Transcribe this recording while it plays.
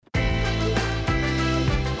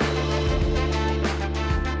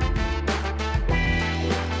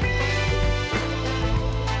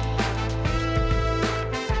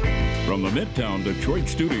Midtown Detroit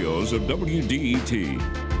studios of WDET.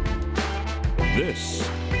 This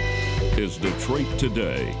is Detroit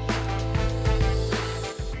Today.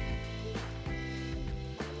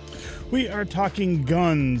 We are talking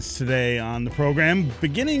guns today on the program,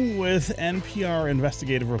 beginning with NPR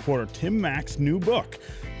investigative reporter Tim Mack's new book,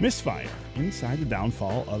 Misfire: Inside the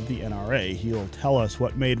Downfall of the NRA. He'll tell us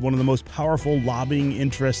what made one of the most powerful lobbying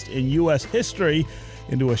interests in U.S. history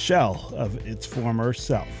into a shell of its former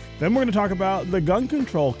self. Then we're going to talk about the gun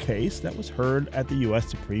control case that was heard at the U.S.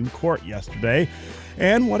 Supreme Court yesterday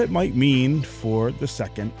and what it might mean for the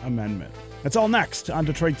Second Amendment. That's all next on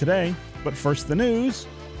Detroit Today, but first the news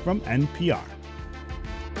from NPR.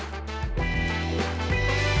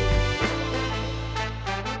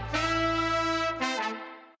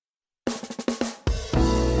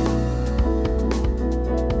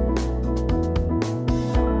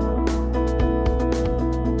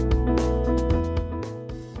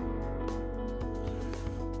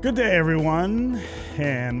 Good day, everyone,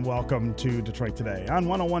 and welcome to Detroit Today on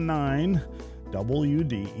 101.9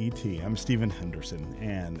 WDET. I'm Stephen Henderson,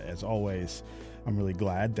 and as always, I'm really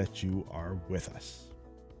glad that you are with us.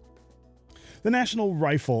 The National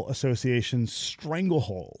Rifle Association's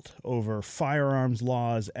stranglehold over firearms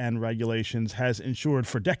laws and regulations has ensured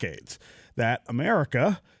for decades that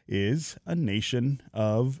America is a nation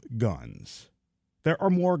of guns. There are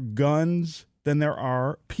more guns than there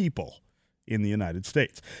are people in the United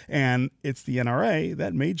States. And it's the NRA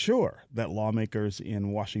that made sure that lawmakers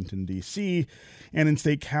in Washington, D.C. and in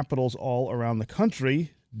state capitals all around the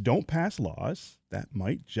country don't pass laws that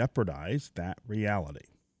might jeopardize that reality.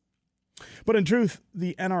 But in truth,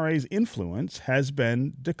 the NRA's influence has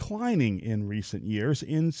been declining in recent years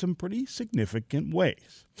in some pretty significant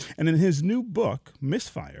ways. And in his new book,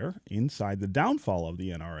 Misfire: Inside the Downfall of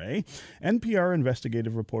the NRA, NPR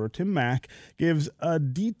investigative reporter Tim Mack gives a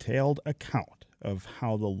detailed account of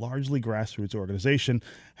how the largely grassroots organization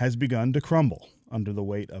has begun to crumble under the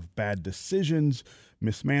weight of bad decisions,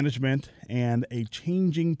 mismanagement, and a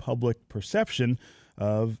changing public perception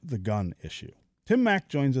of the gun issue. Tim Mack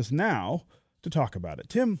joins us now to talk about it.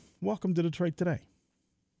 Tim, welcome to Detroit Today.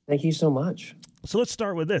 Thank you so much. So let's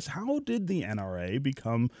start with this. How did the NRA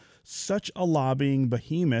become such a lobbying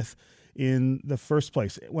behemoth in the first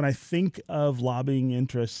place? When I think of lobbying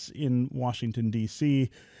interests in Washington, D.C.,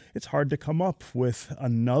 it's hard to come up with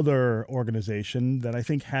another organization that I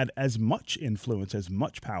think had as much influence, as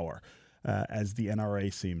much power as the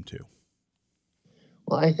NRA seemed to.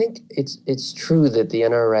 Well, I think it's true that the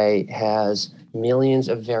NRA has millions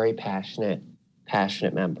of very passionate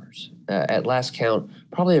members. At last count,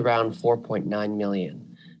 probably around 4.9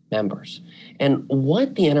 million members. And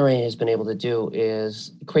what the NRA has been able to do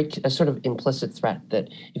is create a sort of implicit threat that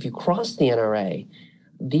if you cross the NRA,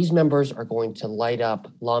 these members are going to light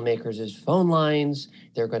up lawmakers' phone lines.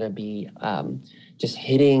 They're going to be just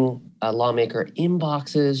hitting lawmaker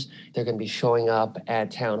inboxes. They're going to be showing up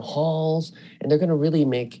at town halls, and they're going to really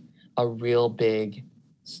make a real big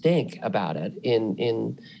stink about it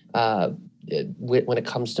when it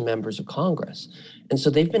comes to members of Congress. And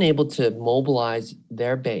so they've been able to mobilize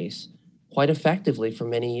their base quite effectively for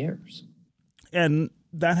many years. And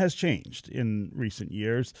that has changed in recent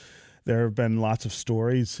years. There have been lots of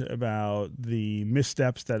stories about the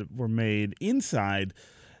missteps that were made inside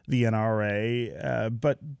the NRA,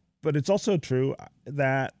 but it's also true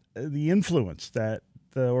that the influence that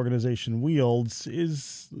the organization wields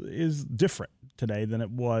is different today than it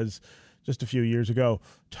was just a few years ago.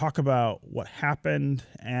 Talk about what happened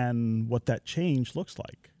and what that change looks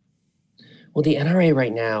like. Well, the NRA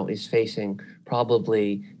right now is facing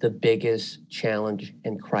probably the biggest challenge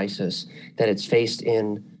and crisis that it's faced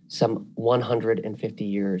in some 150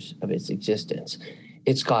 years of its existence.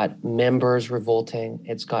 It's got members revolting.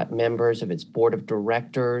 It's got members of its board of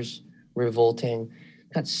directors revolting.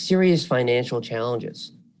 It's got serious financial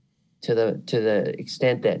challenges to the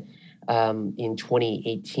extent that in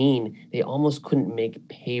 2018, they almost couldn't make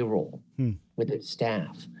payroll with its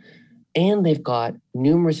staff. And they've got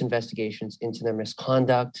numerous investigations into their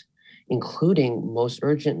misconduct, including most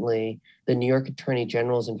urgently the New York Attorney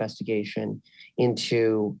General's investigation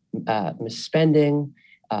into misspending,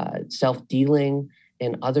 self-dealing,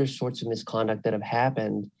 and other sorts of misconduct that have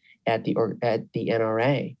happened at the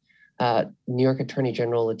NRA. New York Attorney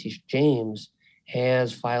General Letitia James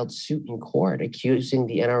has filed suit in court accusing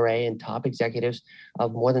the NRA and top executives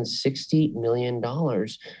of more than $60 million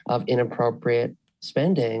of inappropriate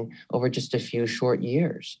spending over just a few short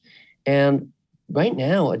years. And right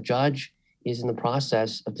now, a judge is in the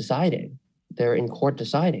process of deciding, they're in court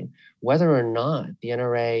deciding whether or not the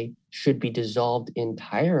NRA should be dissolved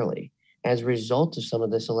entirely as a result of some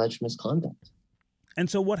of this alleged misconduct. And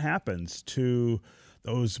so what happens to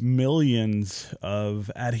those millions of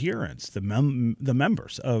adherents, the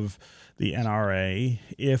members of the NRA,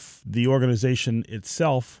 if the organization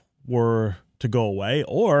itself were to go away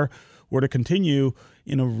or were to continue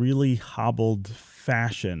in a really hobbled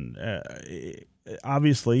fashion?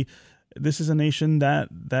 Obviously, this is a nation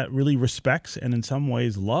that really respects and in some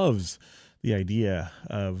ways loves the idea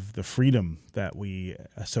of the freedom that we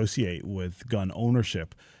associate with gun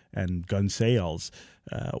ownership and gun sales.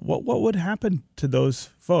 What would happen to those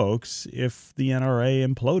folks if the NRA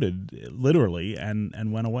imploded literally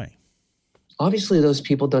and went away? Obviously, those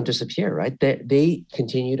people don't disappear, right? They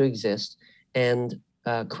continue to exist and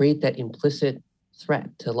create that implicit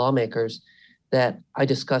threat to lawmakers that I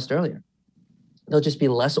discussed earlier. They'll just be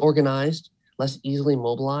less organized, less easily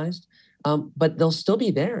mobilized, but they'll still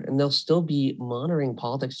be there and they'll still be monitoring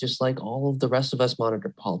politics just like all of the rest of us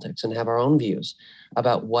monitor politics and have our own views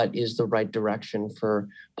about what is the right direction for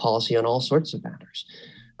policy on all sorts of matters.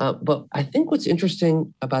 But I think what's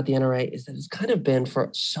interesting about the NRA is that it's kind of been for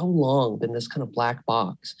so long been this kind of black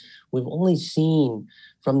box. We've only seen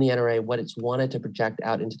from the NRA what it's wanted to project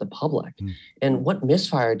out into the public. And what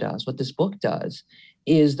Misfire does, what this book does,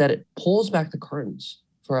 is that it pulls back the curtains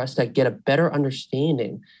for us to get a better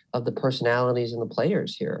understanding of the personalities and the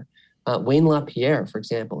players here. Wayne LaPierre, for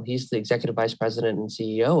example, he's the executive vice president and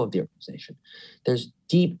CEO of the organization. There's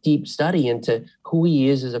deep study into who he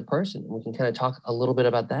is as a person. And we can kind of talk a little bit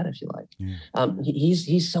about that if you like. Yeah.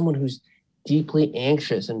 He's someone who's deeply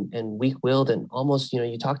anxious and weak-willed and almost,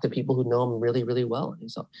 you talk to people who know him really, really well. And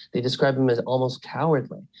so they describe him as almost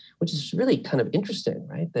cowardly, which is really kind of interesting,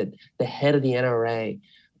 right? That the head of the NRA,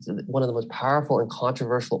 one of the most powerful and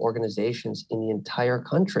controversial organizations in the entire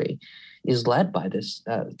country, is led by this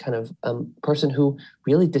kind of person who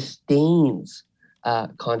really disdains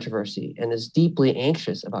controversy and is deeply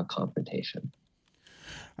anxious about confrontation.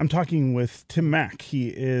 I'm talking with Tim Mak. He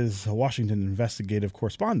is a Washington investigative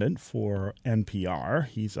correspondent for NPR.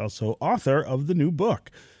 He's also author of the new book,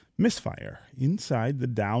 Misfire, Inside the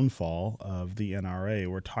Downfall of the NRA.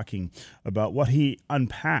 We're talking about what he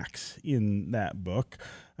unpacks in that book,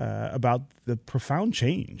 about the profound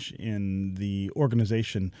change in the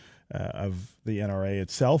organization of the NRA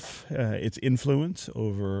itself, its influence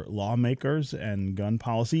over lawmakers and gun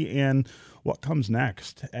policy, and what comes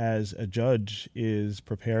next as a judge is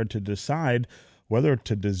prepared to decide whether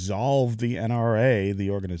to dissolve the NRA, the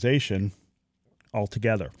organization,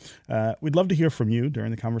 altogether. We'd love to hear from you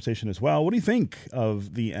during the conversation as well. What do you think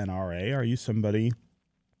of the NRA? Are you somebody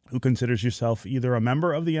who considers yourself either a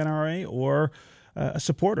member of the NRA or a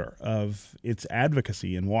supporter of its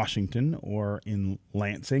advocacy in Washington or in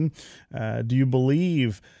Lansing? Do you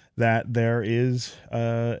believe that there is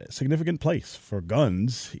a significant place for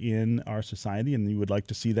guns in our society and you would like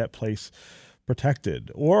to see that place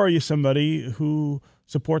protected? Or are you somebody who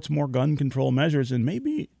supports more gun control measures and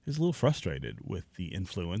maybe is a little frustrated with the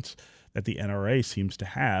influence that the NRA seems to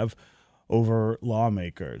have over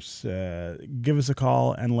lawmakers? Give us a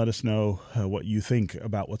call and let us know what you think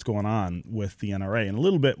about what's going on with the NRA. In a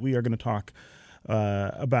little bit, we are going to talk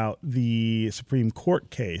about the Supreme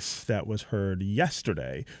Court case that was heard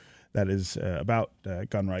yesterday that is about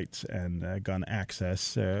gun rights and gun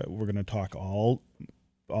access. We're going to talk all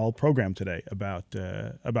program today about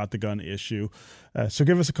the gun issue. So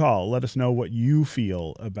give us a call. Let us know what you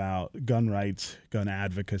feel about gun rights, gun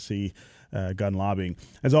advocacy, gun lobbying.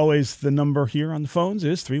 As always, the number here on the phones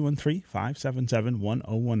is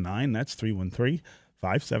 313-577-1019. That's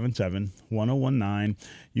 313-577-1019.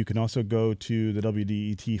 You can also go to the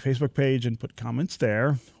WDET Facebook page and put comments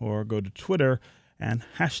there, or go to Twitter and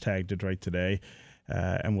hashtag Detroit Today.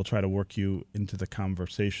 And we'll try to work you into the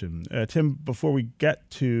conversation. Tim, before we get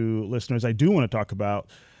to listeners, I do want to talk about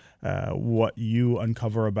what you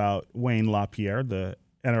uncover about Wayne LaPierre, the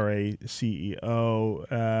NRA CEO.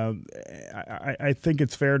 I think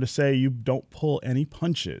it's fair to say you don't pull any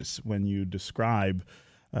punches when you describe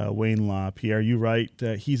Wayne LaPierre. You write,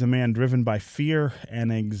 he's a man driven by fear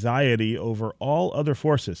and anxiety over all other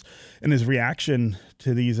forces, and his reaction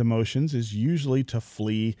to these emotions is usually to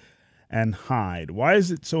flee and hide. Why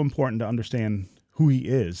is it so important to understand who he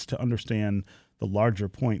is, to understand the larger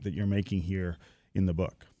point that you're making here in the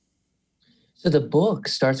book? So the book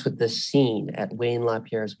starts with the scene at Wayne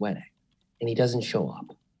LaPierre's wedding, and he doesn't show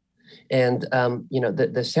up. And,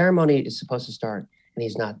 the ceremony is supposed to start, and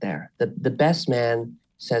he's not there. The best man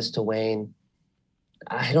says to Wayne,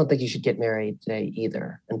 I don't think you should get married today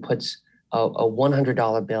either, and puts a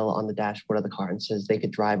 $100 bill on the dashboard of the car and says they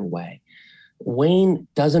could drive away. Wayne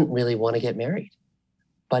doesn't really want to get married,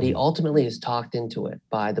 but he ultimately is talked into it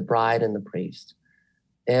by the bride and the priest.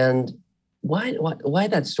 And why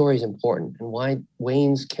that story is important and why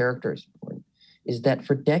Wayne's character is important is that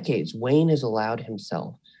for decades, Wayne has allowed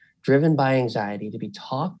himself, driven by anxiety, to be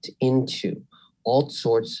talked into all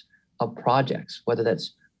sorts of projects, whether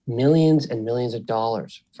that's millions and millions of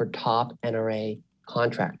dollars for top NRA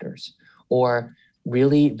contractors, or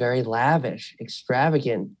really very lavish,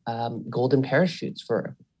 extravagant golden parachutes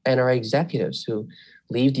for NRA executives who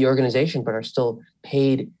leave the organization but are still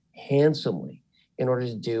paid handsomely in order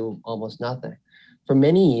to do almost nothing. For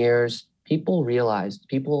many years, people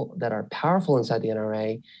that are powerful inside the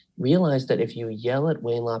NRA realized that if you yell at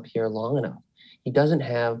Wayne LaPierre long enough, he doesn't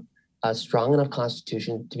have a strong enough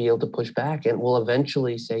constitution to be able to push back and will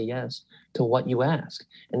eventually say yes to what you ask.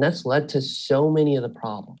 And that's led to so many of the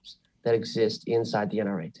problems that exist inside the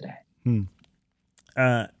NRA today.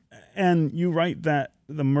 And you write that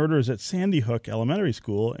the murders at Sandy Hook Elementary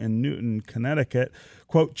School in Newton, Connecticut,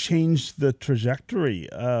 quote, changed the trajectory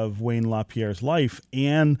of Wayne LaPierre's life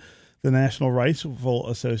and the National Rifle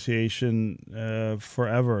Association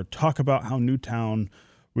forever. Talk about how Newtown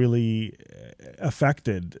really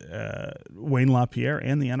affected Wayne LaPierre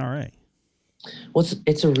and the NRA. Well,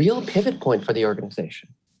 it's a real pivot point for the organization.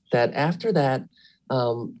 That after that,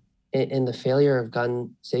 in the failure of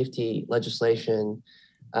gun safety legislation,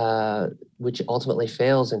 which ultimately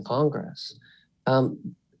fails in Congress,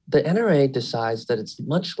 the NRA decides that it's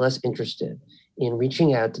much less interested in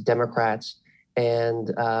reaching out to Democrats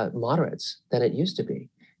and moderates than it used to be,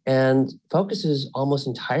 and focuses almost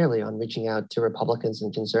entirely on reaching out to Republicans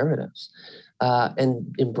and conservatives,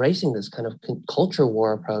 and embracing this kind of culture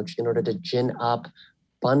war approach in order to gin up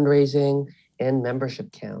fundraising and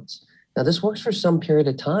membership counts. Now, this works for some period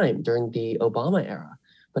of time during the Obama era,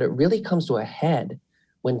 but it really comes to a head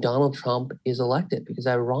when Donald Trump is elected, because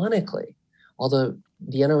ironically, although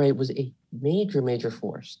the NRA was a major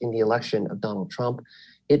force in the election of Donald Trump,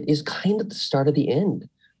 it is kind of the start of the end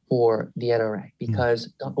for the NRA,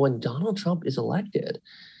 because when Donald Trump is elected,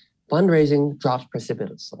 fundraising drops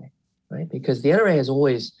precipitously, right? Because the NRA has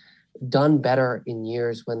always done better in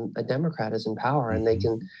years when a Democrat is in power and they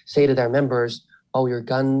can say to their members, oh, your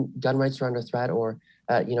gun rights are under threat, or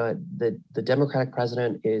the Democratic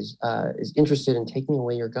president is interested in taking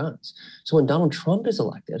away your guns. So when Donald Trump is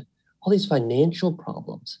elected, all these financial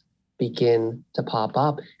problems begin to pop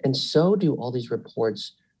up, and so do all these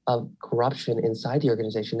reports of corruption inside the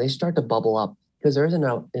organization. They start to bubble up because there isn't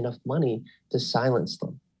enough money to silence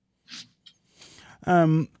them.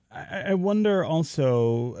 I wonder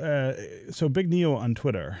also, so Big Neo on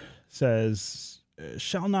Twitter says,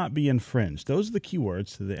 shall not be infringed. Those are the key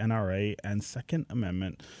words to the NRA and Second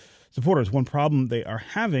Amendment supporters. One problem they are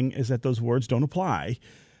having is that those words don't apply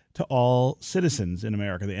to all citizens in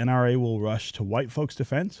America. The NRA will rush to white folks'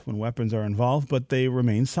 defense when weapons are involved, but they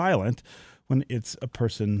remain silent when it's a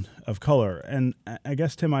person of color. And I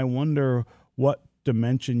guess, Tim, I wonder what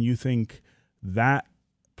dimension you think that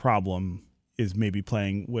problem is maybe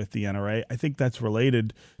playing with the NRA. I think that's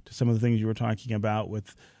related to some of the things you were talking about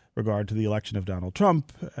with regard to the election of Donald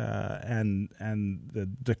Trump and the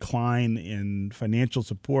decline in financial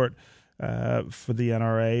support for the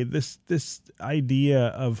NRA. This idea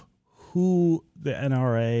of who the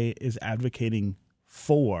NRA is advocating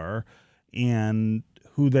for and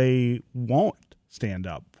who they won't stand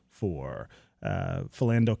up for.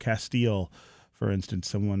 Philando Castile, for instance,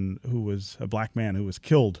 someone who was a black man who was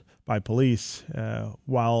killed by police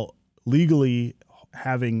while legally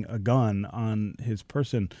having a gun on his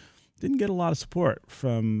person, didn't get a lot of support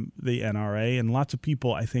from the NRA, and lots of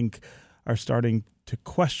people, I think, are starting to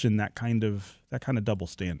question that kind of double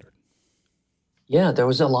standard. Yeah, there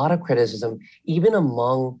was a lot of criticism, even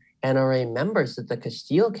among NRA members, that the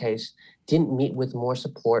Castile case didn't meet with more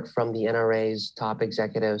support from the NRA's top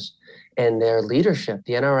executives and their leadership.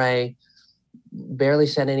 The NRA barely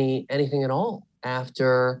said anything at all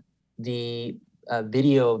after the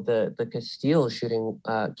video of the Castile shooting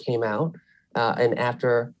came out, and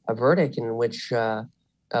after a verdict in which a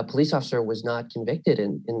police officer was not convicted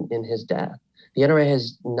in his death. The NRA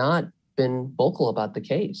has not been vocal about the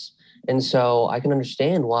case. And so I can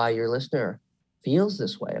understand why your listener feels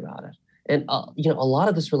this way about it. And, a lot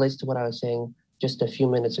of this relates to what I was saying just a few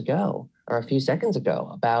minutes ago or a few seconds ago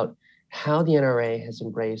about how the NRA has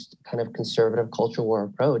embraced kind of conservative culture war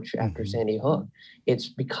approach after Sandy Hook. It's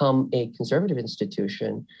become a conservative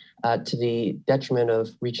institution to the detriment of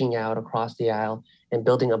reaching out across the aisle and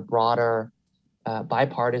building a broader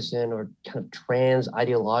bipartisan or kind of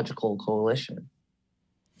trans-ideological coalition.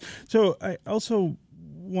 So I also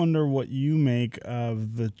wonder what you make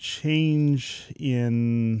of the change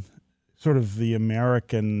in sort of the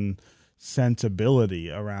American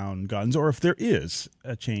sensibility around guns, or if there is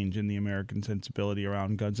a change in the American sensibility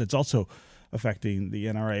around guns, it's also affecting the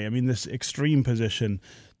NRA. I mean, this extreme position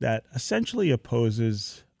that essentially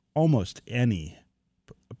opposes almost any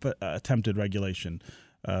attempted regulation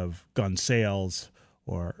of gun sales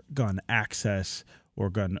or gun access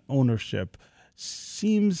or gun ownership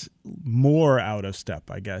seems more out of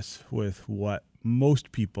step, I guess, with what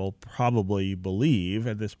most people probably believe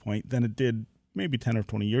at this point than it did maybe 10 or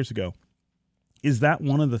 20 years ago. Is that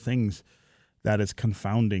one of the things that is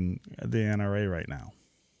confounding the NRA right now?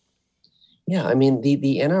 Yeah, I mean,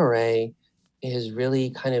 the NRA has really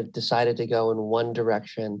kind of decided to go in one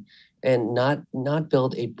direction and not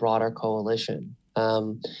build a broader coalition.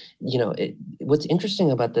 What's interesting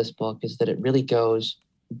about this book is that it really goes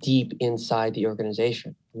deep inside the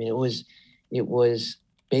organization. I mean, it was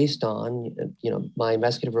based on, my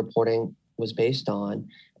investigative reporting was based on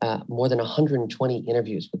more than 120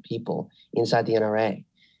 interviews with people inside the NRA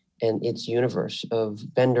and its universe of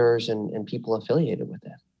vendors and people affiliated with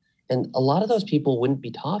it. And a lot of those people wouldn't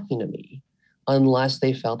be talking to me unless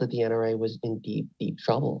they felt that the NRA was in deep, deep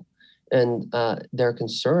trouble. And they're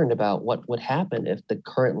concerned about what would happen if the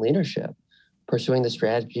current leadership pursuing the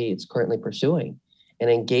strategy it's currently pursuing and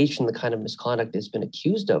engaged in the kind of misconduct it's been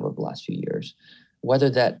accused of over the last few years, whether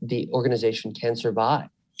that the organization can survive.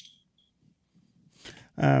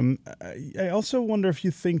 I also wonder if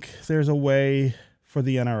you think there's a way for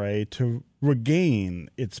the NRA to regain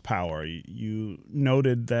its power. You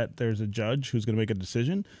noted that there's a judge who's going to make a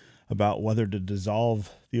decision about whether to dissolve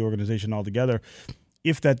the organization altogether.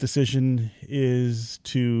 If that decision is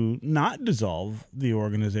to not dissolve the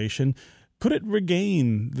organization, could it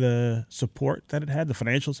regain the support that it had, the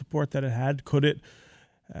financial support that it had? Could it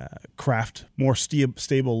craft more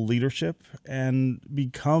stable leadership and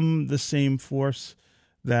become the same force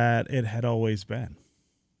that it had always been?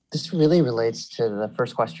 This really relates to the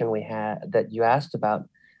first question we had that you asked about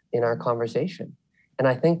in our conversation. And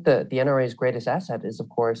I think that the NRA's greatest asset is, of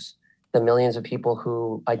course, the millions of people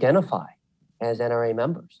who identify as NRA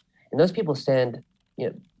members. And those people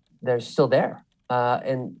they're still there.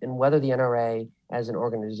 And whether the NRA as an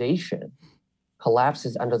organization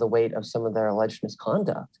collapses under the weight of some of their alleged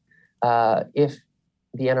misconduct, if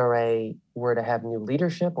the NRA were to have new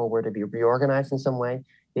leadership or were to be reorganized in some way,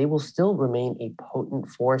 they will still remain a potent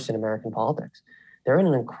force in American politics. They're in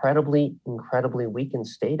an incredibly, incredibly weakened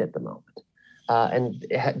state at the moment. And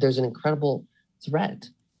there's an incredible threat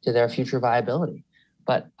to their future viability.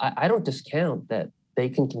 But I don't discount that they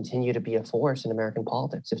can continue to be a force in American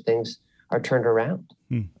politics if things are turned around.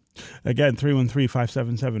 Again,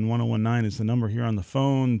 313-577-1019 is the number here on the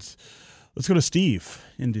phones. Let's go to Steve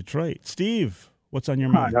in Detroit. Steve, what's on your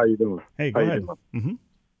mind? Hi, how you doing? Hey, go ahead. Mm-hmm.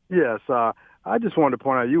 Yes, I just wanted to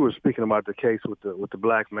point out, you were speaking about the case with the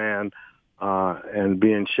black man and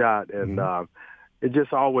being shot, and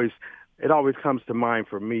it always comes to mind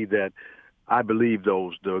for me that I believe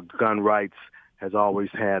the gun rights has always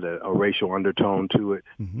had a racial undertone to it.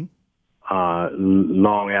 Mm-hmm.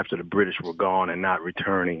 Long after the British were gone and not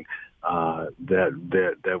returning,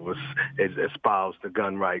 that was espoused the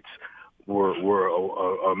gun rights were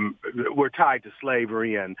tied to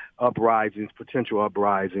slavery and potential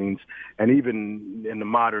uprisings, and even in the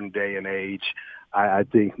modern day and age, I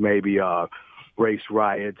think maybe race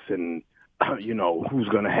riots and who's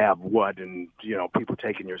going to have what, and people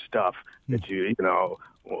taking your stuff that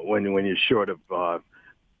when you're short of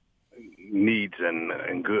needs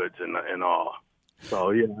and goods and all.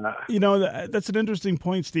 So yeah, that's an interesting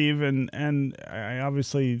point, Steve, and I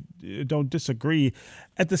obviously don't disagree.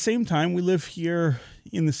 At the same time, we live here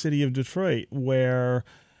in the city of Detroit, where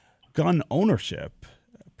gun ownership,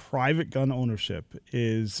 private gun ownership,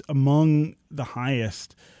 is among the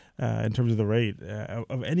highest in terms of the rate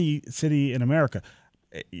of any city in America.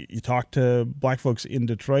 You talk to black folks in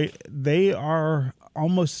Detroit; they are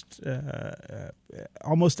almost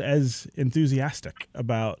as enthusiastic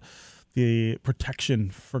about the protection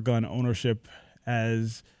for gun ownership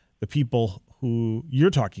as the people who you're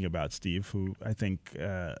talking about, Steve, who I think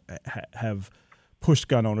have pushed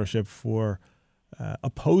gun ownership for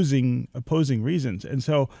opposing reasons. And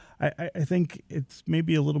so I think it's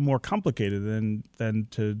maybe a little more complicated than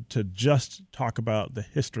to just talk about the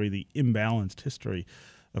history, the imbalanced history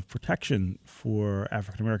of protection for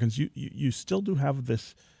African Americans. You still do have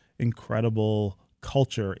this incredible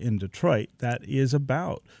culture in Detroit that is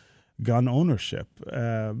about gun ownership.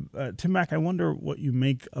 Tim Mack, I wonder what you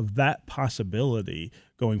make of that possibility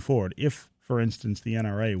going forward. If, for instance, the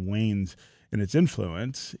NRA wanes in its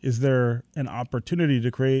influence, is there an opportunity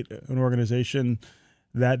to create an organization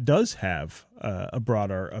that does have a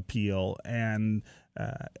broader appeal and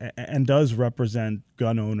does represent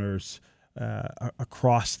gun owners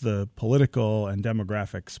across the political and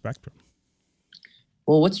demographic spectrum?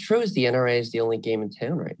 Well, what's true is the NRA is the only game in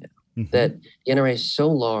town right now. Mm-hmm. That the NRA is so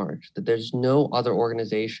large that there's no other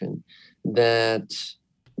organization that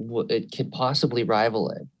it could possibly rival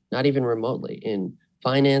it, not even remotely, in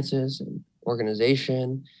finances, in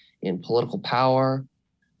organization, in political power.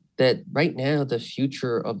 That right now the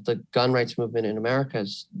future of the gun rights movement in America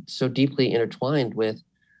is so deeply intertwined with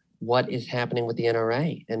what is happening with the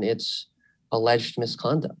NRA and its alleged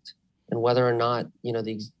misconduct, and whether or not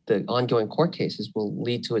the ongoing court cases will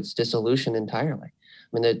lead to its dissolution entirely.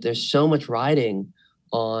 I mean, there's so much riding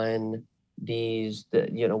on the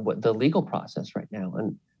legal process right now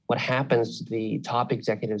and what happens to the top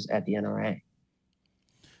executives at the NRA.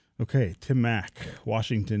 Okay, Tim Mak,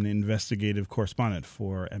 Washington investigative correspondent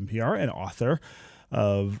for NPR and author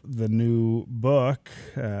of the new book,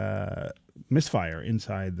 Misfire,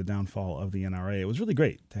 Inside the Downfall of the NRA. It was really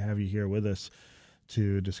great to have you here with us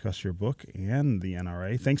to discuss your book and the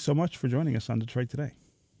NRA. Thanks so much for joining us on Detroit Today.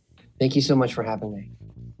 Thank you so much for having me.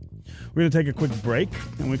 We're going to take a quick break.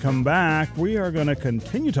 When we come back, we are going to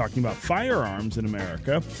continue talking about firearms in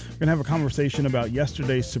America. We're going to have a conversation about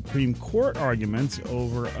yesterday's Supreme Court arguments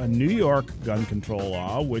over a New York gun control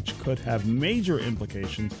law, which could have major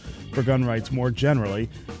implications for gun rights more generally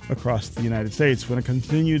across the United States. We're going to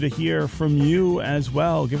continue to hear from you as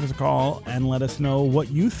well. Give us a call and let us know what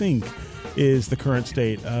you think is the current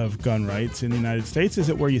state of gun rights in the United States. Is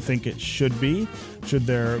it where you think it should be? Should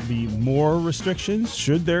there be more restrictions?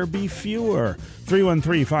 Should there be fewer?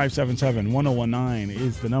 313-577-1019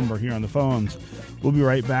 is the number here on the phones. We'll be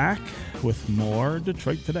right back with more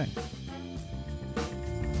Detroit Today.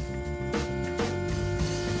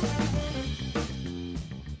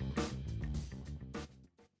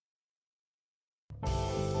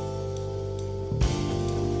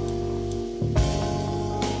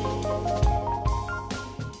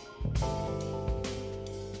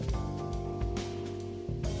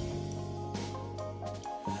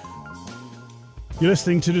 You're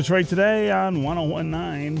listening to Detroit Today on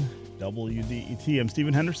 101.9 WDET. I'm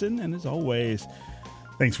Stephen Henderson, and as always,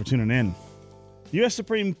 thanks for tuning in. The U.S.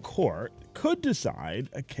 Supreme Court could decide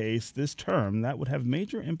a case this term that would have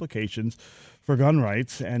major implications for gun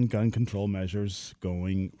rights and gun control measures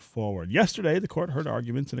going forward. Yesterday, the court heard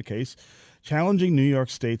arguments in a case challenging New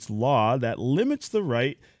York State's law that limits the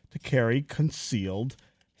right to carry concealed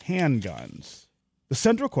handguns. The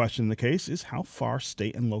central question in the case is how far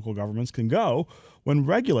state and local governments can go when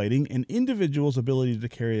regulating an individual's ability to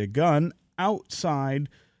carry a gun outside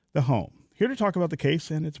the home. Here to talk about the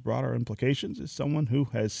case and its broader implications is someone who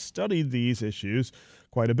has studied these issues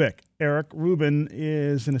quite a bit. Eric Rubin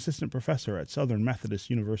is an assistant professor at Southern Methodist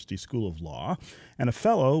University School of Law and a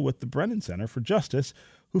fellow with the Brennan Center for Justice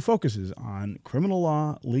who focuses on criminal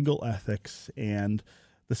law, legal ethics, and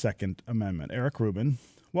the Second Amendment. Eric Rubin,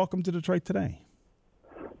 welcome to Detroit Today.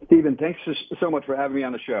 Stephen, thanks so much for having me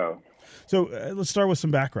on the show. So let's start with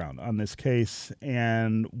some background on this case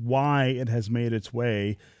and why it has made its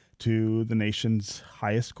way to the nation's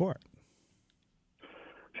highest court.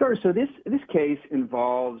 Sure. So this case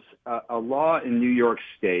involves a law in New York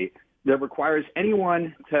State that requires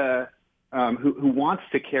anyone to who wants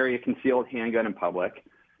to carry a concealed handgun in public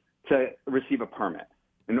to receive a permit.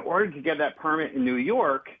 In order to get that permit in New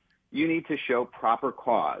York, you need to show proper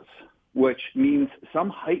cause, which means some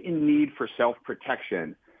heightened need for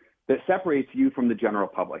self-protection that separates you from the general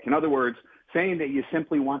public. In other words, saying that you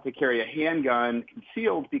simply want to carry a handgun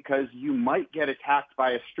concealed because you might get attacked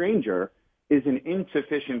by a stranger is an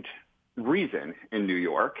insufficient reason in New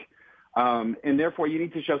York. And therefore, you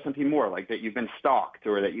need to show something more, like that you've been stalked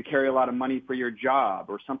or that you carry a lot of money for your job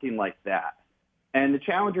or something like that. And the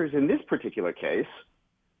challengers in this particular case,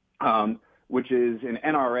 which is an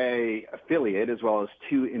NRA affiliate as well as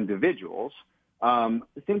two individuals,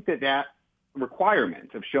 think that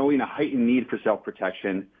requirement of showing a heightened need for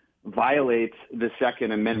self-protection violates the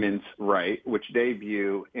Second Amendment's right, which they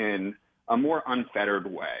view in a more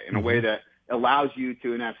unfettered way, in a way that allows you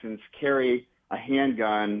to, in essence, carry a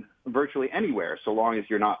handgun virtually anywhere, so long as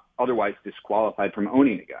you're not otherwise disqualified from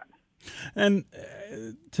owning a gun. And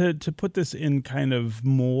to put this in kind of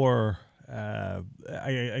more, I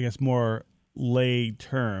guess, more lay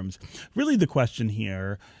terms, really the question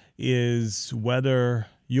here is whether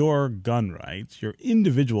your gun rights, your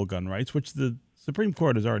individual gun rights, which the Supreme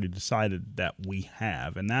Court has already decided that we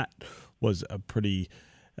have, and that was a pretty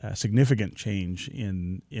significant change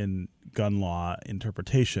in gun law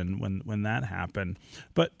interpretation when that happened.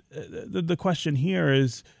 But the question here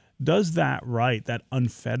is, does that right, that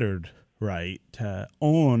unfettered right to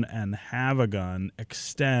own and have a gun,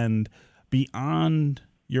 extend beyond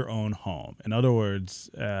your own home? In other words,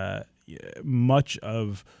 much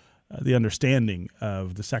of the understanding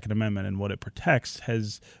of the Second Amendment and what it protects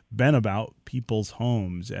has been about people's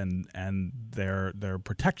homes and their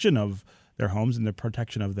protection of their homes and the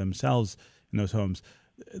protection of themselves in those homes.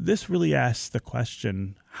 This really asks the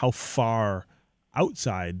question how far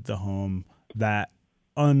outside the home that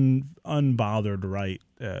unbothered right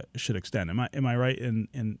should extend. Am I right in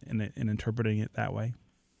interpreting it that way?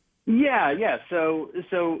 Yeah. So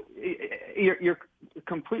you're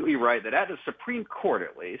completely right that at the Supreme Court,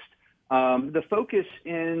 at least, the focus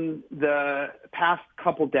in the past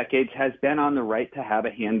couple decades has been on the right to have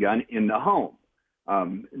a handgun in the home.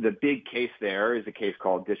 The big case there is a case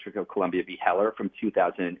called District of Columbia v. Heller from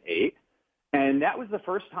 2008. And that was the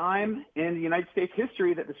first time in the United States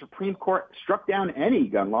history that the Supreme Court struck down any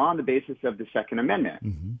gun law on the basis of the Second Amendment.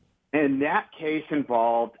 Mm-hmm. And that case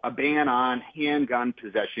involved a ban on handgun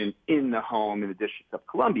possession in the home in the District of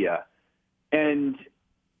Columbia. And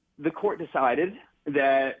the court decided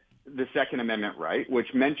that the Second Amendment right,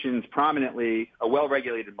 which mentions prominently a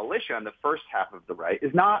well-regulated militia on the first half of the right,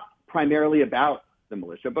 is not primarily about the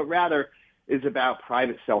militia, but rather is about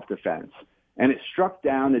private self-defense. And it struck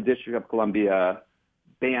down the District of Columbia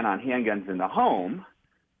ban on handguns in the home,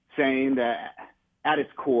 saying that at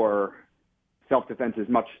its core, self-defense is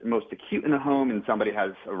most acute in the home, and somebody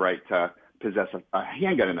has a right to possess a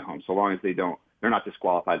handgun in the home, so long as they're not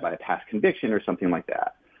disqualified by a past conviction or something like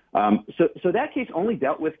that. So that case only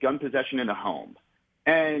dealt with gun possession in the home.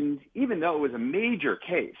 And even though it was a major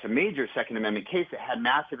case, a major Second Amendment case that had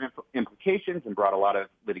massive implications and brought a lot of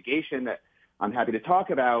litigation that I'm happy to talk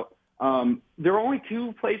about, there were only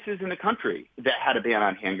two places in the country that had a ban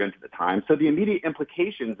on handguns at the time. So the immediate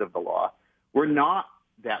implications of the law were not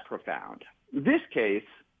that profound. This case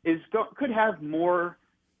could have more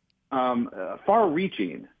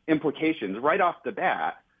far-reaching implications right off the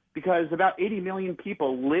bat, because about 80 million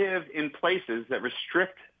people live in places that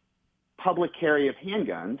restrict public carry of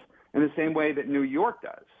handguns in the same way that New York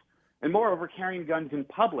does. And moreover, carrying guns in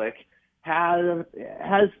public has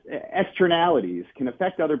externalities, can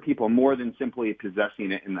affect other people more than simply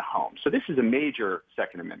possessing it in the home. So this is a major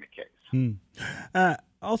Second Amendment case.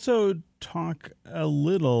 Also, talk a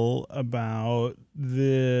little about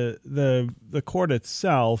the court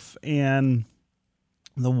itself and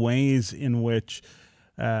the ways in which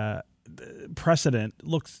precedent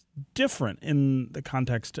looks different in the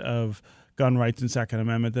context of gun rights and Second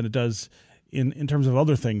Amendment than it does in terms of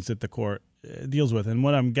other things that the court deals with. And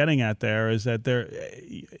what I'm getting at there is that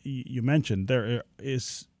you mentioned there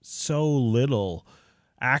is so little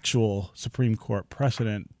actual Supreme Court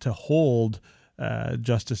precedent to hold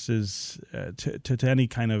justices to any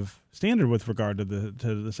kind of standard with regard to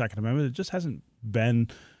the Second Amendment. It just hasn't been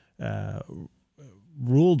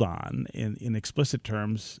ruled on in explicit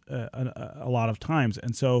terms a lot of times.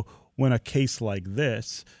 And so when a case like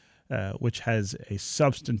this, which has a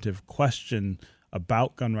substantive question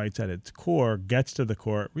about gun rights at its core, gets to the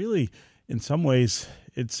court, really, in some ways,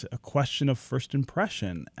 it's a question of first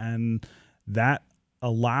impression. And that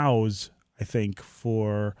allows, I think,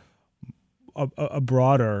 for a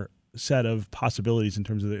broader set of possibilities in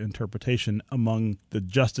terms of the interpretation among the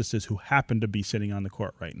justices who happen to be sitting on the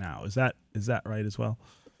court right now. Is that right as well?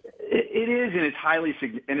 It is, and it's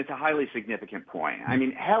a highly significant point. I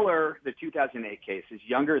mean, Heller, the 2008 case, is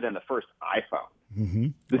younger than the first iPhone. Mm-hmm.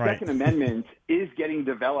 The Second Amendment is getting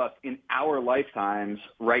developed in our lifetimes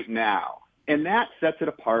right now, and that sets it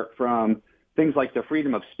apart from things like the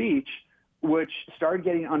freedom of speech, which started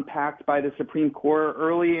getting unpacked by the Supreme Court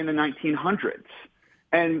early in the 1900s.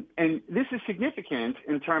 And this is significant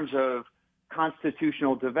in terms of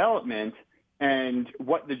constitutional development and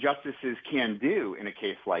what the justices can do in a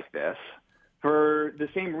case like this, for the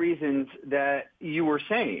same reasons that you were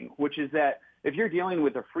saying, which is that if you're dealing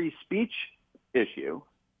with a free speech issue,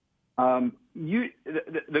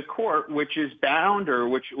 the court, which is bound or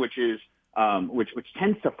which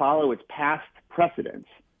tends to follow its past precedents,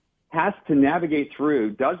 has to navigate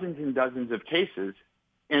through dozens and dozens of cases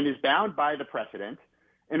and is bound by the precedent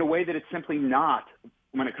in a way that it's simply not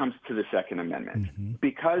when it comes to the Second Amendment. Mm-hmm.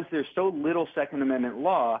 Because there's so little Second Amendment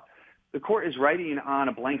law, the court is writing on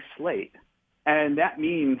a blank slate. And that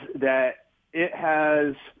means that it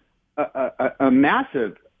has a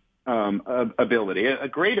massive ability, a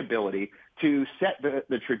great ability to set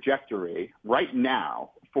the trajectory right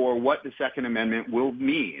now for what the Second Amendment will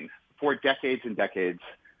mean for decades and decades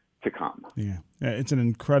to come. Yeah, it's an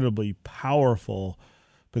incredibly powerful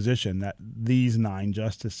position that these 9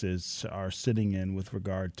 justices are sitting in with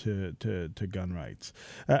regard to gun rights.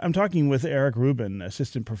 I'm talking with Eric Rubin,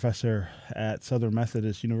 assistant professor at Southern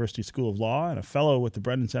Methodist University School of Law and a fellow with the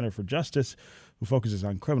Brennan Center for Justice, who focuses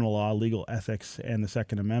on criminal law, legal ethics, and the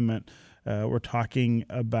Second Amendment. We're talking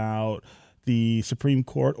about the Supreme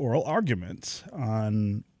Court oral arguments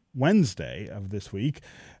on Wednesday of this week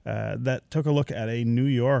that took a look at a New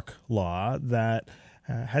York law that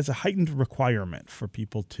has a heightened requirement for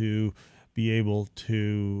people to be able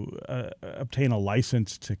to obtain a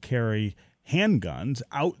license to carry handguns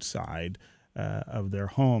outside of their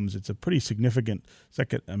homes. It's a pretty significant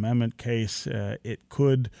Second Amendment case. It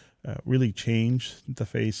could really change the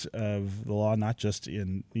face of the law, not just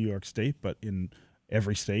in New York State, but in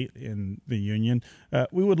every state in the union.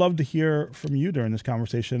 We would love to hear from you during this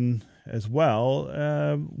conversation as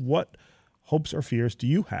well. What hopes or fears do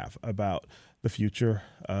you have about the future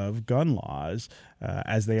of gun laws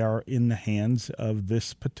as they are in the hands of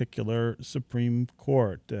this particular Supreme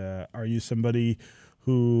Court? Are you somebody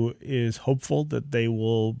who is hopeful that they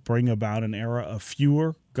will bring about an era of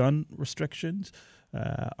fewer gun restrictions?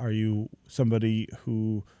 Are you somebody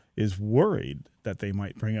who is worried that they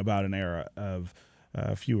might bring about an era of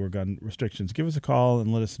fewer gun restrictions? Give us a call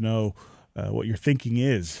and let us know what your thinking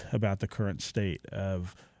is about the current state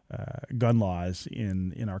of gun laws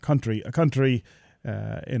in our country, a country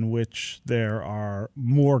in which there are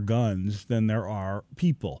more guns than there are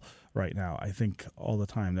people right now. I think all the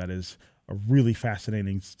time that is a really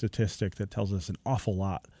fascinating statistic that tells us an awful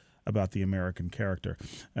lot about the American character.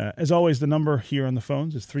 As always, the number here on the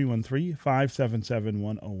phones is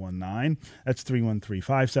 313-577-1019. That's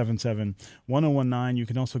 313-577-1019. You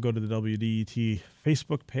can also go to the WDET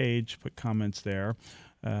Facebook page, put comments there,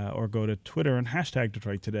 or go to Twitter and hashtag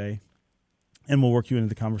Detroit Today, and we'll work you into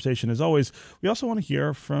the conversation. As always, we also want to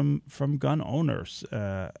hear from gun owners.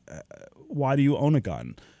 Why do you own a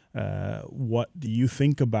gun? What do you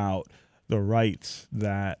think about the rights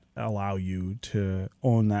that allow you to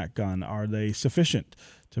own that gun? Are they sufficient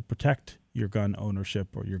to protect your gun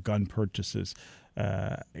ownership or your gun purchases?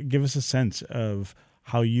 Give us a sense of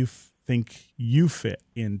how you think you fit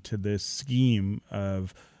into this scheme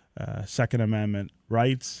of Second Amendment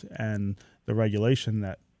rights and the regulation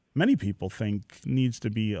that many people think needs to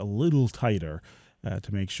be a little tighter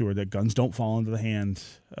to make sure that guns don't fall into the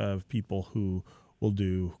hands of people who will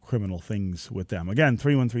do criminal things with them. Again,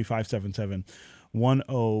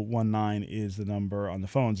 313-577-1019 is the number on the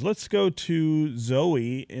phones. Let's go to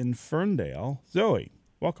Zoe in Ferndale. Zoe,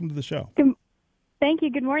 welcome to the show. Thank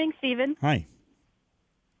you. Good morning, Stephen. Hi.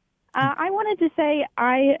 I wanted to say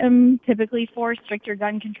I am typically for stricter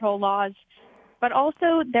gun control laws, but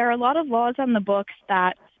also there are a lot of laws on the books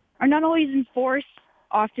that are not always enforced,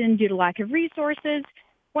 often due to lack of resources.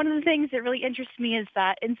 One of the things that really interests me is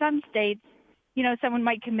that in some states, someone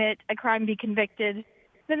might commit a crime, be convicted,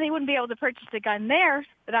 then they wouldn't be able to purchase a gun there,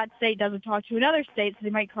 but that state doesn't talk to another state, so they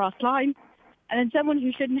might cross lines. And then someone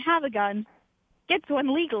who shouldn't have a gun gets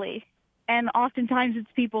one legally. And oftentimes it's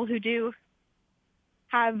people who do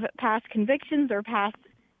have past convictions or past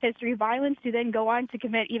history of violence who then go on to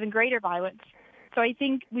commit even greater violence. So I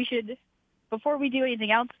think we should, before we do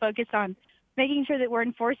anything else, focus on making sure that we're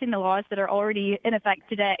enforcing the laws that are already in effect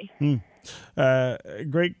today.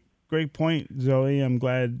 Great point, Zoe. I'm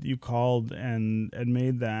glad you called and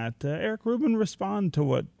made that. Eric Rubin, respond to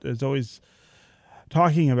what Zoe's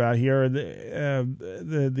talking about here.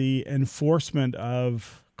 The enforcement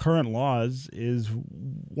of current laws is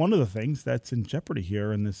one of the things that's in jeopardy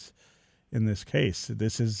here in this case.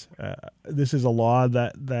 This is a law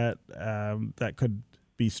that could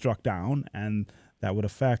be struck down, and that would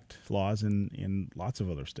affect laws in lots of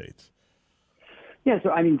other states. Yeah,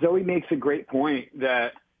 so Zoe makes a great point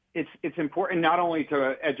that it's important not only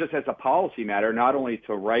to, just as a policy matter, not only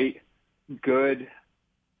to write good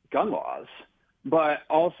gun laws, but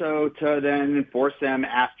also to then enforce them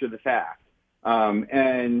after the fact.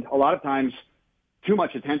 And a lot of times, too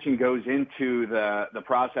much attention goes into the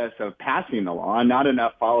process of passing the law and not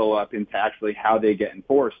enough follow-up into actually how they get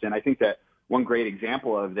enforced. And I think that one great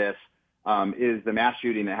example of this is the mass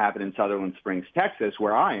shooting that happened in Sutherland Springs, Texas,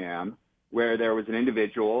 where I am, where there was an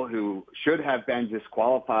individual who should have been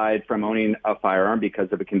disqualified from owning a firearm because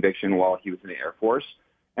of a conviction while he was in the Air Force.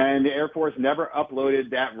 And the Air Force never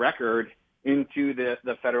uploaded that record into the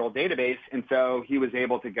federal database. And so he was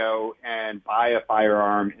able to go and buy a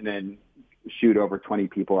firearm and then shoot over 20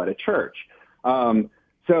 people at a church.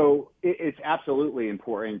 So it's absolutely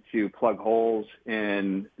important to plug holes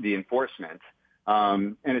in the enforcement.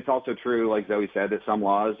 And it's also true, like Zoe said, that some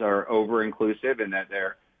laws are over-inclusive and that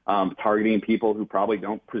they're targeting people who probably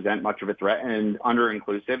don't present much of a threat, and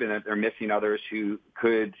under-inclusive, and that they're missing others who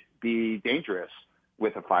could be dangerous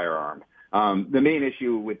with a firearm. The main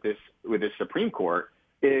issue with this Supreme Court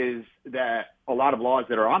is that a lot of laws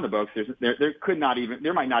that are on the books,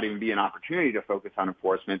 there might not even be an opportunity to focus on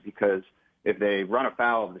enforcement, because if they run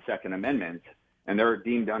afoul of the Second Amendment and they're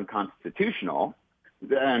deemed unconstitutional,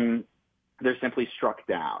 then they're simply struck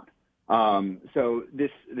down. So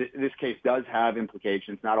this case does have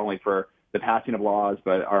implications not only for the passing of laws,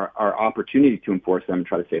 but our opportunity to enforce them and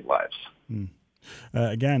try to save lives.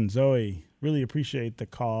 Again, Zoe, really appreciate the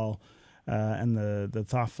call and the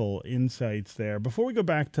thoughtful insights there. Before we go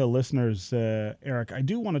back to listeners, Eric, I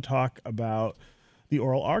do want to talk about the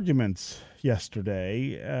oral arguments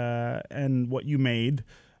yesterday and what you made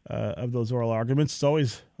of those oral arguments. It's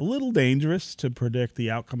always a little dangerous to predict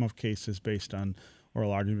the outcome of cases based on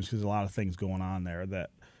oral arguments, because there's a lot of things going on there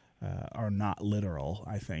that are not literal,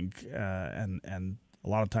 I think, and a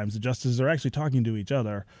lot of times the justices are actually talking to each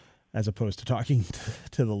other as opposed to talking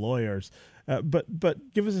to the lawyers.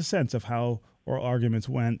 But give us a sense of how oral arguments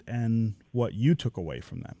went and what you took away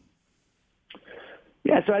from them.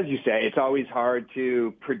 Yeah, so as you say, it's always hard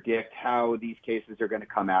to predict how these cases are going to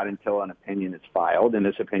come out until an opinion is filed, and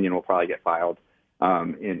this opinion will probably get filed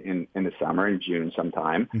in the summer, in June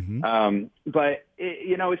sometime. Mm-hmm. But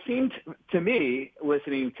it seemed to me,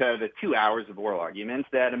 listening to the 2 hours of oral arguments,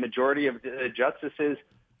 that a majority of the justices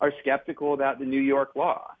are skeptical about the New York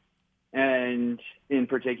law, and in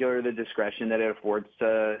particular the discretion that it affords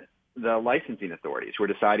to the licensing authorities who are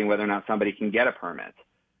deciding whether or not somebody can get a permit.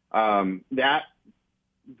 That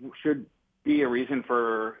should be a reason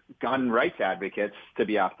for gun rights advocates to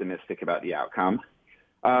be optimistic about the outcome.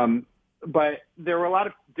 But there were a lot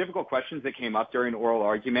of difficult questions that came up during oral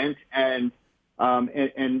argument, and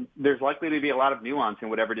there's likely to be a lot of nuance in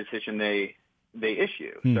whatever decision they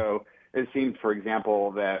issue. So it seemed, for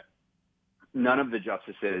example, that none of the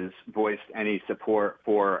justices voiced any support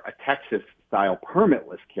for a Texas-style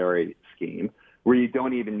permitless carry scheme where you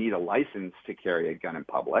don't even need a license to carry a gun in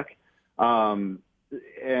public. And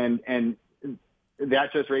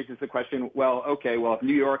that just raises the question, if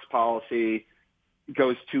New York's policy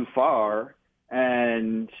goes too far,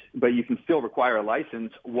 but you can still require a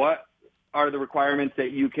license, what are the requirements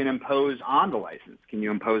that you can impose on the license? Can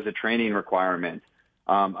you impose a training requirement,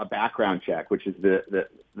 a background check, which is the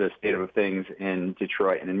state of things in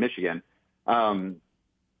Detroit and in Michigan? And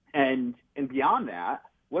beyond that,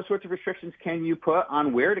 what sorts of restrictions can you put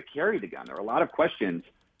on where to carry the gun? There are a lot of questions.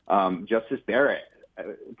 Justice Barrett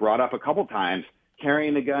brought up a couple times,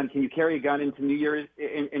 carrying a gun. Can you carry a gun into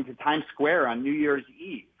into Times Square on New Year's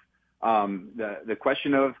Eve? The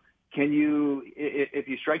question of, can you, if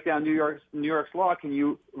you strike down New York's law, can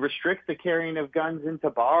you restrict the carrying of guns into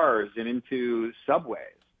bars and into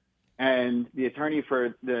subways? And the attorney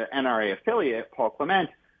for the NRA affiliate, Paul Clement,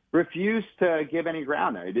 refused to give any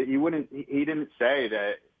ground there. He didn't say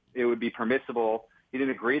that it would be permissible. He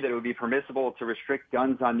didn't agree that it would be permissible to restrict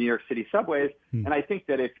guns on New York City subways. And I think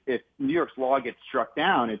that if New York's law gets struck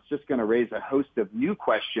down, it's just going to raise a host of new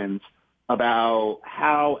questions about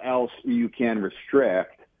how else you can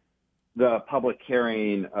restrict the public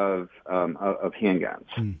carrying of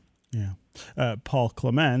handguns. Paul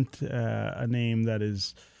Clement, a name that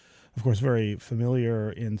is, of course, very familiar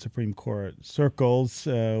in Supreme Court circles,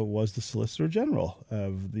 was the Solicitor General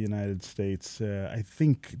of the United States, I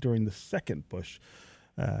think during the second Bush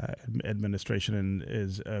administration, and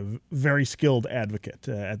is a very skilled advocate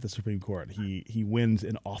at the Supreme Court. He wins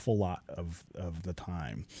an awful lot of the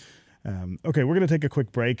time. Okay, we're going to take a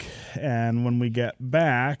quick break, and when we get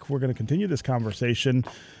back, we're going to continue this conversation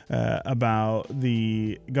about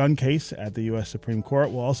the gun case at the U.S. Supreme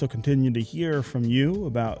Court. We'll also continue to hear from you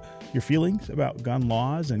about your feelings about gun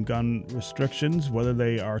laws and gun restrictions, whether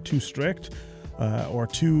they are too strict or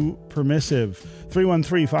too permissive.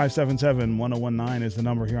 313-577-1019 is the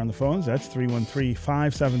number here on the phones. That's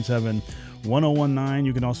 313-577-1019.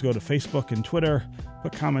 You can also go to Facebook and Twitter,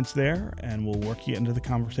 put comments there, and we'll work you into the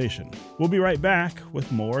conversation. We'll be right back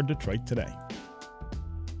with more Detroit Today.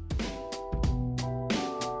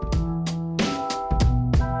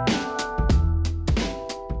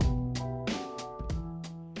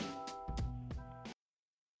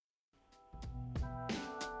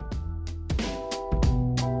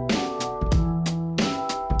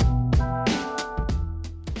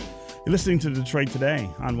 Listening to Detroit Today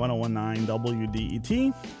on 101.9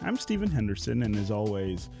 WDET. I'm Stephen Henderson, and as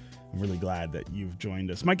always, I'm really glad that you've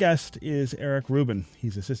joined us. My guest is Eric Rubin.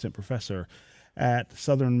 He's assistant professor at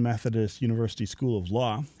Southern Methodist University School of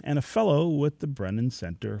Law and a fellow with the Brennan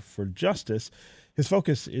Center for Justice. His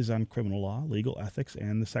focus is on criminal law, legal ethics,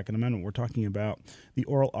 and the Second Amendment. We're talking about the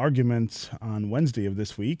oral arguments on Wednesday of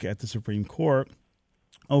this week at the Supreme Court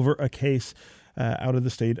over a case out of the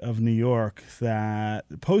state of New York that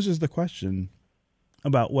poses the question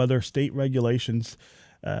about whether state regulations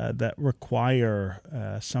that require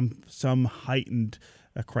some heightened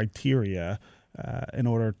criteria in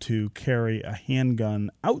order to carry a handgun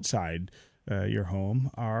outside your home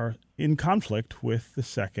are in conflict with the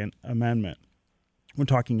Second Amendment. We're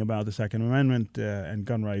talking about the Second Amendment and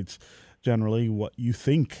gun rights generally, what you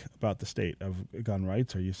think about the state of gun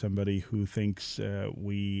rights. Are you somebody who thinks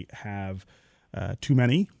we have too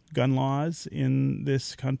many gun laws in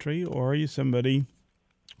this country, or are you somebody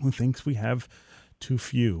who thinks we have too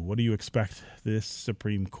few? What do you expect this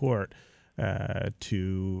Supreme Court to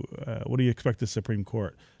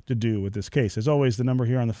do with this case? As always, the number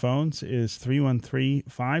here on the phones is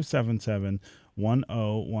 313-577-1019.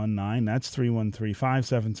 That's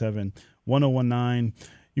 313-577-1019.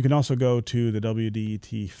 You can also go to the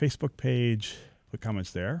WDET Facebook page, put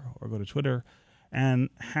comments there, or go to Twitter and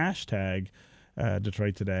hashtag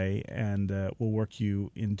Detroit Today, and we'll work you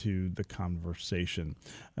into the conversation.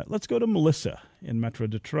 Let's go to Melissa in Metro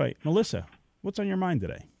Detroit. Melissa, what's on your mind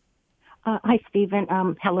today? Hi, Stephen.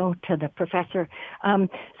 Hello to the professor.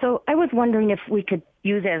 So I was wondering if we could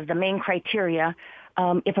use as the main criteria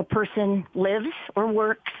if a person lives or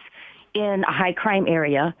works in a high crime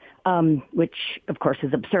area, which of course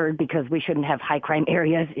is absurd because we shouldn't have high crime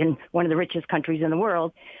areas in one of the richest countries in the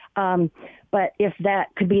world. But if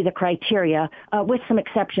that could be the criteria, with some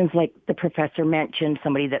exceptions like the professor mentioned,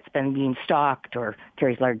 somebody that's been being stalked or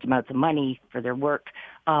carries large amounts of money for their work.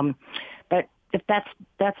 But if that's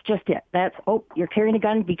just it, you're carrying a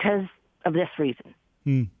gun because of this reason.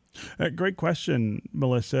 Great question,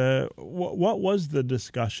 Melissa. What was the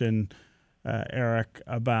discussion, Eric,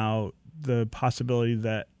 about the possibility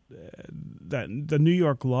that the New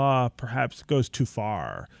York law perhaps goes too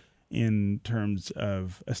far in terms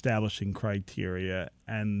of establishing criteria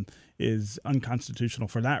and is unconstitutional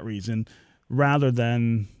for that reason, rather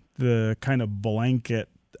than the kind of blanket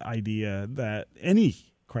idea that any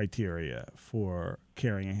criteria for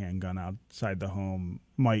carrying a handgun outside the home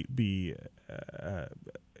might be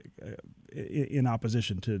in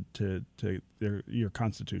opposition to your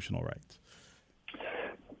constitutional rights?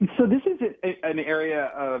 So this is an area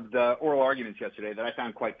of the oral arguments yesterday that I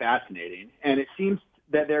found quite fascinating. And it seems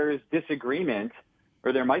that there is disagreement,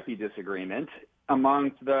 or there might be disagreement,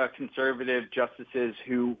 among the conservative justices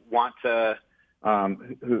who want to,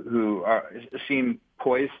 seem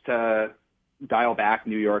poised to dial back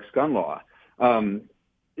New York's gun law.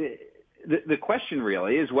 The question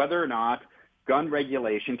really is whether or not gun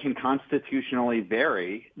regulation can constitutionally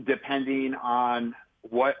vary depending on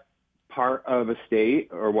what part of a state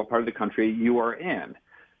or what part of the country you are in.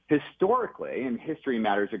 Historically, and history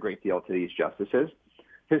matters a great deal to these justices,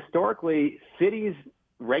 historically, cities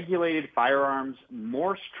regulated firearms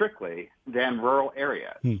more strictly than rural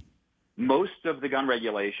areas. Most of the gun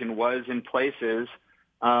regulation was in places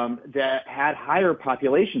that had higher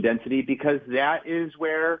population density because that is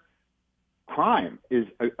where crime is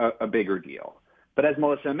a bigger deal. But as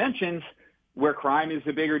Melissa mentions, where crime is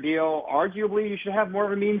a bigger deal, arguably you should have more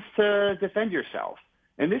of a means to defend yourself.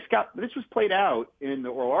 And this was played out in the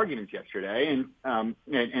oral arguments yesterday. And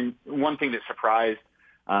one thing that surprised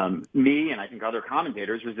me and I think other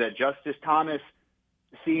commentators was that Justice Thomas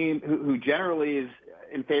who generally is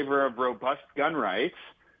in favor of robust gun rights,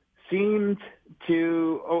 seemed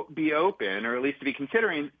to be open, or at least to be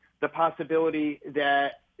considering the possibility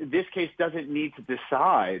that this case doesn't need to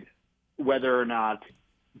decide whether or not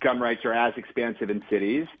gun rights are as expansive in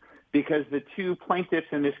cities, because the two plaintiffs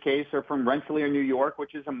in this case are from Rensselaer, New York,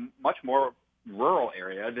 which is a much more rural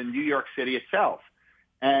area than New York City itself.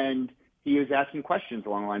 And he was asking questions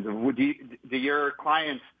along the lines of, do your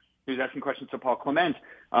clients, he was asking questions to Paul Clement,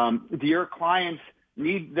 do your clients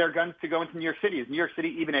need their guns to go into New York City? Is New York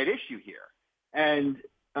City even at issue here? And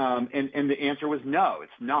the answer was no,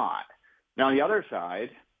 it's not. Now, on the other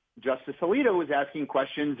side, Justice Alito was asking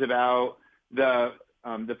questions about the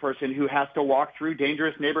person who has to walk through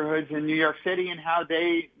dangerous neighborhoods in New York City and how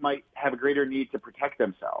they might have a greater need to protect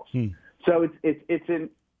themselves. So it's an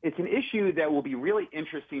issue that will be really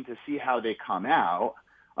interesting to see how they come out,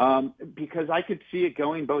 because I could see it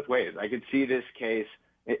going both ways. I could see this case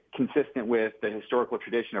consistent with the historical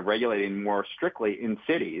tradition of regulating more strictly in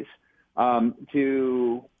cities,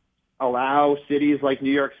 to allow cities like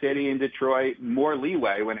New York City and Detroit more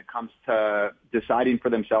leeway when it comes to deciding for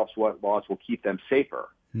themselves what laws will keep them safer.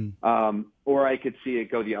 or I could see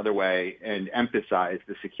it go the other way and emphasize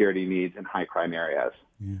the security needs in high crime areas.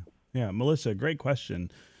 Yeah, Melissa, great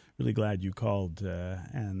question. Really glad you called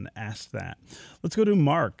and asked that. Let's go to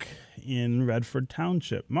Mark in Redford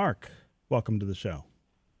Township. Mark, welcome to the show.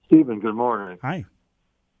 Stephen, good morning. Hi.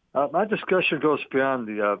 My discussion goes beyond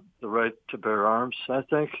the right to bear arms, I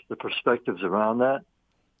think, the perspectives around that.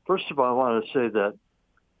 First of all, I want to say that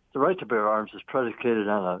the right to bear arms is predicated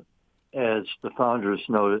on as the founders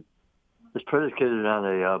noted, is predicated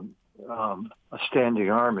on a standing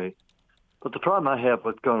army. But the problem I have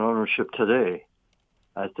with gun ownership today,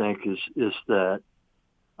 I think, is that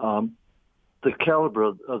the caliber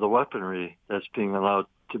of the weaponry that's being allowed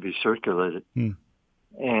to be circulated.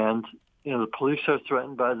 And, the police are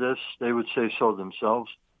threatened by this. They would say so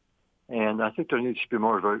themselves. And I think there needs to be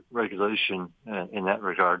more regulation in that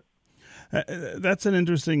regard. That's an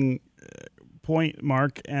interesting point,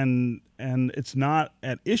 Mark, and it's not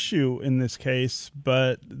at issue in this case,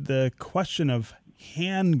 but the question of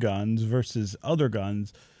handguns versus other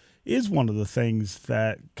guns is one of the things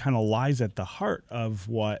that kind of lies at the heart of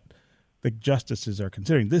what the justices are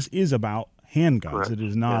considering. This is about handguns. Correct. It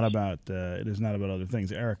is not about other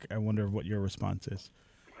things. Eric, I wonder what your response is.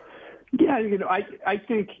 Yeah, I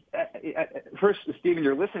think first, Stephen,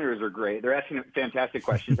 your listeners are great. They're asking fantastic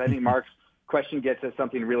questions. I think Mark's question gets at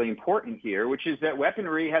something really important here, which is that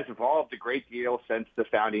weaponry has evolved a great deal since the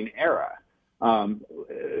founding era.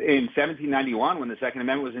 In 1791, when the Second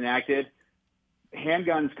Amendment was enacted,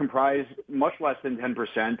 handguns comprised much less than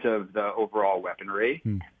 10% of the overall weaponry.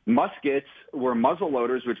 Muskets were muzzle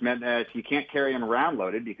loaders, which meant that you can't carry them around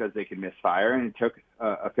loaded because they could misfire, and it took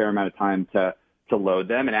a fair amount of time to load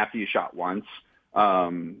them. And after you shot once,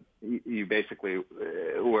 you basically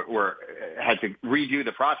had to redo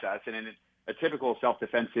the process. And in a typical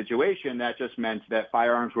self-defense situation, that just meant that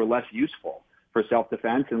firearms were less useful for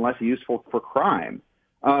self-defense and less useful for crime.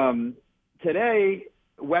 Today,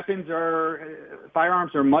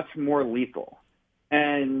 firearms are much more lethal.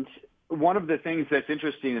 And one of the things that's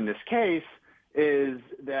interesting in this case is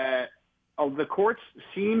that the courts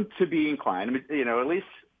seem to be inclined, at least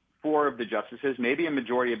 4 of the justices, maybe a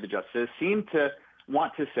majority of the justices, seem to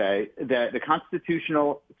want to say that the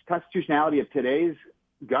constitutionality of today's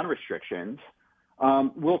gun restrictions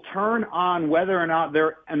will turn on whether or not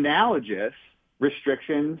they're analogous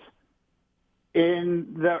restrictions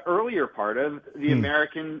in the earlier part of the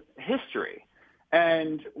American history.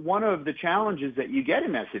 And one of the challenges that you get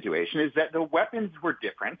in that situation is that the weapons were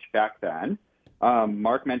different back then.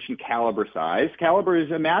 Mark mentioned caliber size. Caliber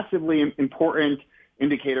is a massively important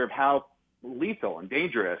indicator of how lethal and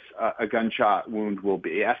dangerous a gunshot wound will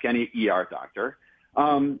be. Ask any ER doctor.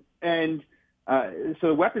 So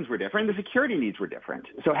the weapons were different. The security needs were different.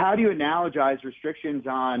 So how do you analogize restrictions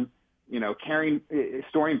on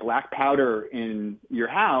storing black powder in your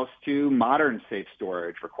house to modern safe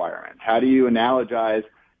storage requirements? How do you analogize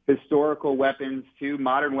historical weapons to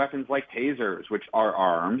modern weapons like tasers, which are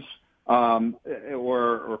arms,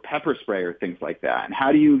 or pepper spray or things like that? And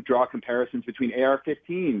how do you draw comparisons between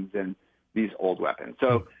AR-15s and these old weapons?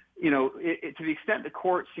 So, to the extent the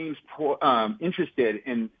court seems interested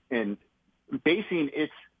in basing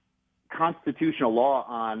its constitutional law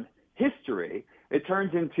on history, it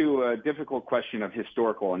turns into a difficult question of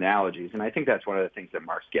historical analogies. And I think that's one of the things that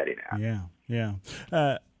Mark's getting at. Yeah.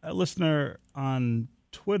 A listener on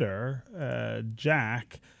Twitter,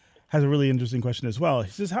 Jack, has a really interesting question as well.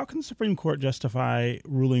 He says, how can the Supreme Court justify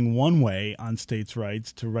ruling one way on states'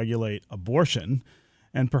 rights to regulate abortion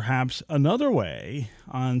and perhaps another way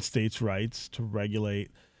on states' rights to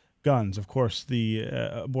regulate guns? Of course, the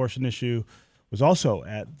abortion issue was also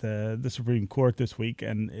at the Supreme Court this week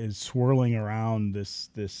and is swirling around this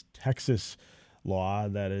Texas law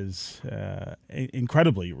that is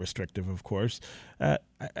incredibly restrictive, of course. I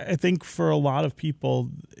think for a lot of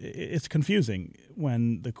people, it's confusing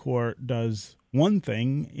when the court does one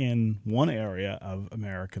thing in one area of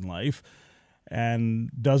American life and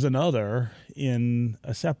does another in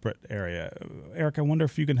a separate area. Eric, I wonder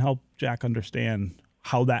if you can help Jack understand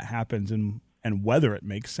how that happens and whether it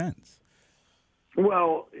makes sense.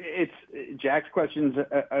 Well, Jack's question's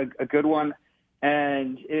a good one,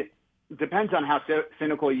 and it depends on how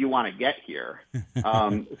cynical you want to get here.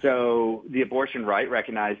 So the abortion right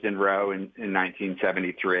recognized in Roe in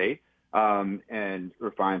 1973 and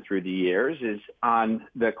refined through the years is on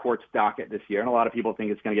the court's docket this year, and a lot of people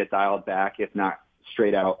think it's going to get dialed back, if not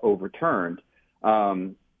straight out overturned.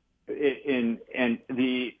 And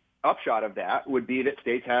the upshot of that would be that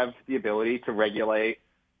states have the ability to regulate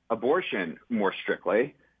abortion more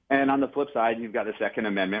strictly. And on the flip side, you've got the Second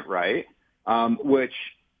Amendment right, which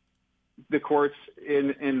the courts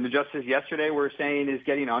in the justices yesterday were saying is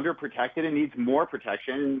getting underprotected and needs more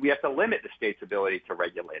protection, and we have to limit the state's ability to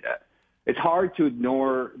regulate it. It's hard to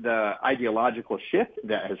ignore the ideological shift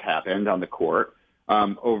that has happened on the court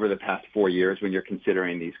over the past 4 years when you're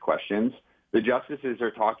considering these questions. The justices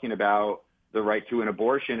are talking about the right to an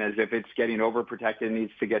abortion as if it's getting overprotected and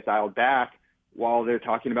needs to get dialed back, while they're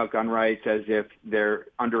talking about gun rights as if they're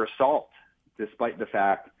under assault, despite the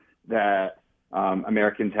fact that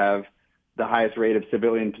Americans have the highest rate of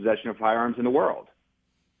civilian possession of firearms in the world.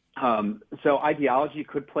 So ideology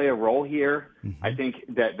could play a role here. Mm-hmm. I think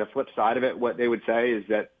that the flip side of it, what they would say is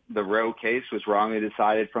that the Roe case was wrongly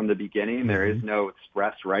decided from the beginning. Mm-hmm. There is no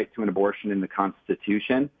express right to an abortion in the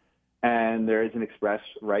Constitution, and there is an express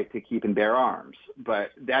right to keep and bear arms.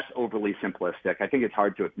 But that's overly simplistic. I think it's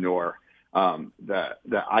hard to ignore the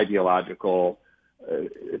ideological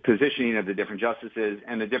positioning of the different justices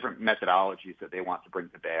and the different methodologies that they want to bring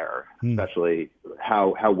to bear, especially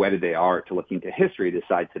how wedded they are to looking to history to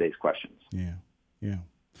decide today's questions. Yeah.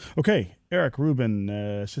 Okay, Eric Rubin,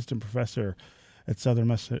 assistant professor at Southern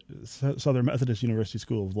Methodist University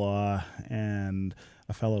School of Law and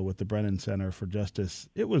a fellow with the Brennan Center for Justice.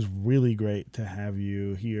 It was really great to have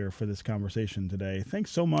you here for this conversation today.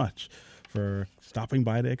 Thanks so much for stopping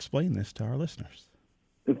by to explain this to our listeners.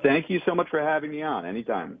 Thank you so much for having me on.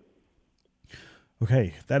 Anytime.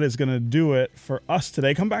 Okay, that is going to do it for us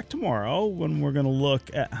today. Come back tomorrow when we're going to look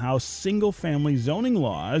at how single-family zoning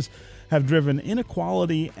laws have driven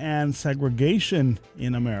inequality and segregation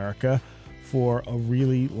in America for a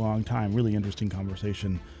really long time. Really interesting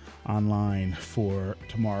conversation online for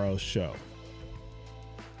tomorrow's show.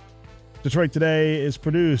 Detroit Today is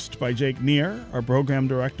produced by Jake Neer. Our program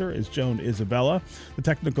director is Joan Isabella. The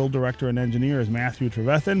technical director and engineer is Matthew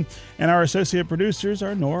Trevethan. And our associate producers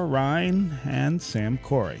are Nora Ryan and Sam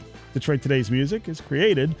Corey. Detroit Today's music is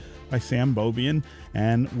created by Sam Bobian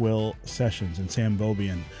and Will Sessions. And Sam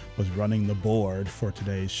Bobian was running the board for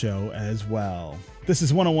today's show as well. This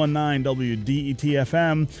is 101.9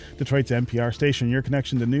 WDET-FM, Detroit's NPR station, your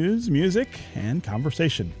connection to news, music, and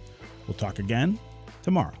conversation. We'll talk again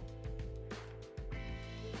tomorrow.